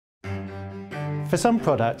For some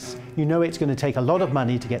products, you know it's going to take a lot of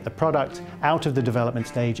money to get the product out of the development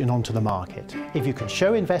stage and onto the market. If you can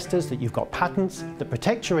show investors that you've got patents that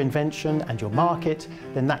protect your invention and your market,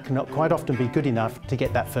 then that can quite often be good enough to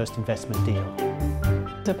get that first investment deal.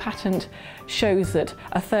 The patent shows that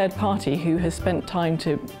a third party who has spent time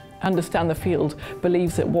to understand the field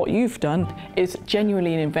believes that what you've done is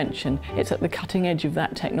genuinely an invention. It's at the cutting edge of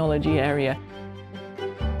that technology area.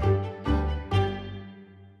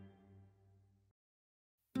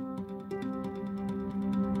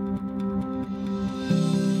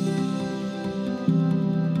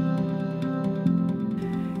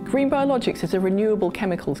 Green Biologics is a renewable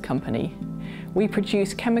chemicals company. We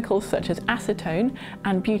produce chemicals such as acetone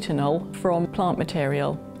and butanol from plant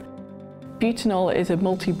material. Butanol is a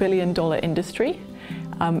multi-billion-dollar industry.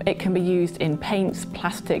 It can be used in paints,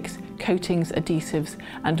 plastics, coatings, adhesives,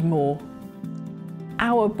 and more.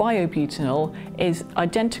 Our biobutanol is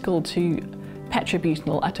identical to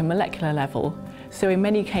petrobutanol at a molecular level, so in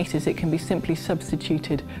many cases it can be simply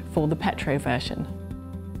substituted for the petro version.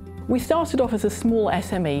 We started off as a small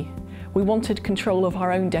SME. We wanted control of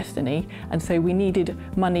our own destiny, and so we needed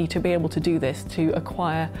money to be able to do this, to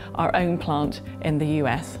acquire our own plant in the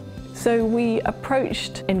US. So we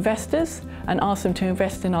approached investors and asked them to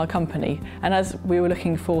invest in our company. And as we were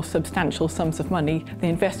looking for substantial sums of money, the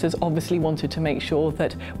investors obviously wanted to make sure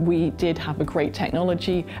that we did have a great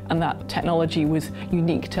technology and that technology was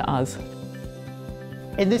unique to us.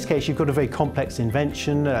 In this case, you've got a very complex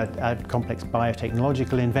invention, a complex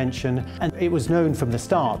biotechnological invention, and it was known from the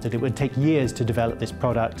start that it would take years to develop this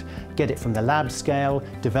product, get it from the lab scale,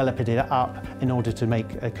 develop it up in order to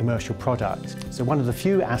make a commercial product. So one of the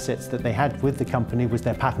few assets that they had with the company was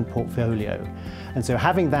their patent portfolio. And so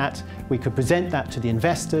having that, we could present that to the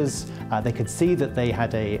investors. They could see that they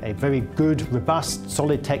had a very good, robust,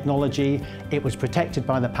 solid technology. It was protected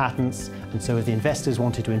by the patents, and so if the investors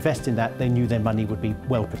wanted to invest in that, they knew their money would be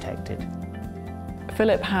well protected.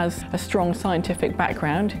 Philip has a strong scientific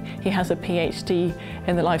background. He has a PhD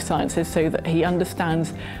in the life sciences, so that he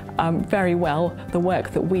understands very well the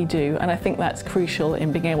work that we do, and I think that's crucial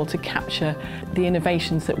in being able to capture the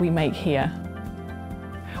innovations that we make here.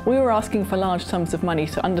 We were asking for large sums of money,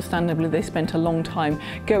 so understandably they spent a long time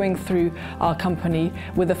going through our company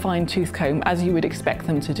with a fine-tooth comb, as you would expect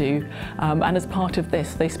them to do. And as part of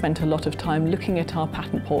this, they spent a lot of time looking at our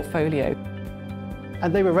patent portfolio.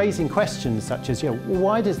 And they were raising questions such as,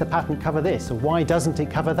 why does the patent cover this, or why doesn't it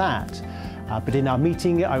cover that? But in our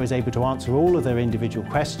meeting, I was able to answer all of their individual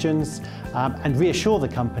questions and reassure the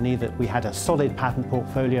company that we had a solid patent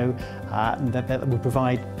portfolio that would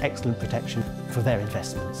provide excellent protection for their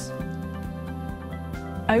investments.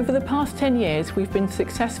 Over the past 10 years, we've been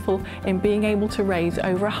successful in being able to raise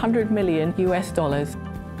over $100 million US.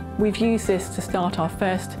 We've used this to start our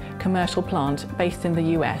first commercial plant based in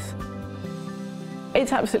the US.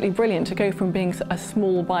 It's absolutely brilliant to go from being a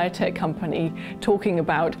small biotech company talking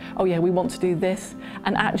about, oh yeah, we want to do this,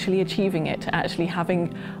 and actually achieving it, to actually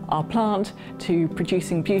having our plant, to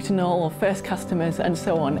producing butanol, or first customers, and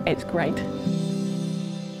so on. It's great.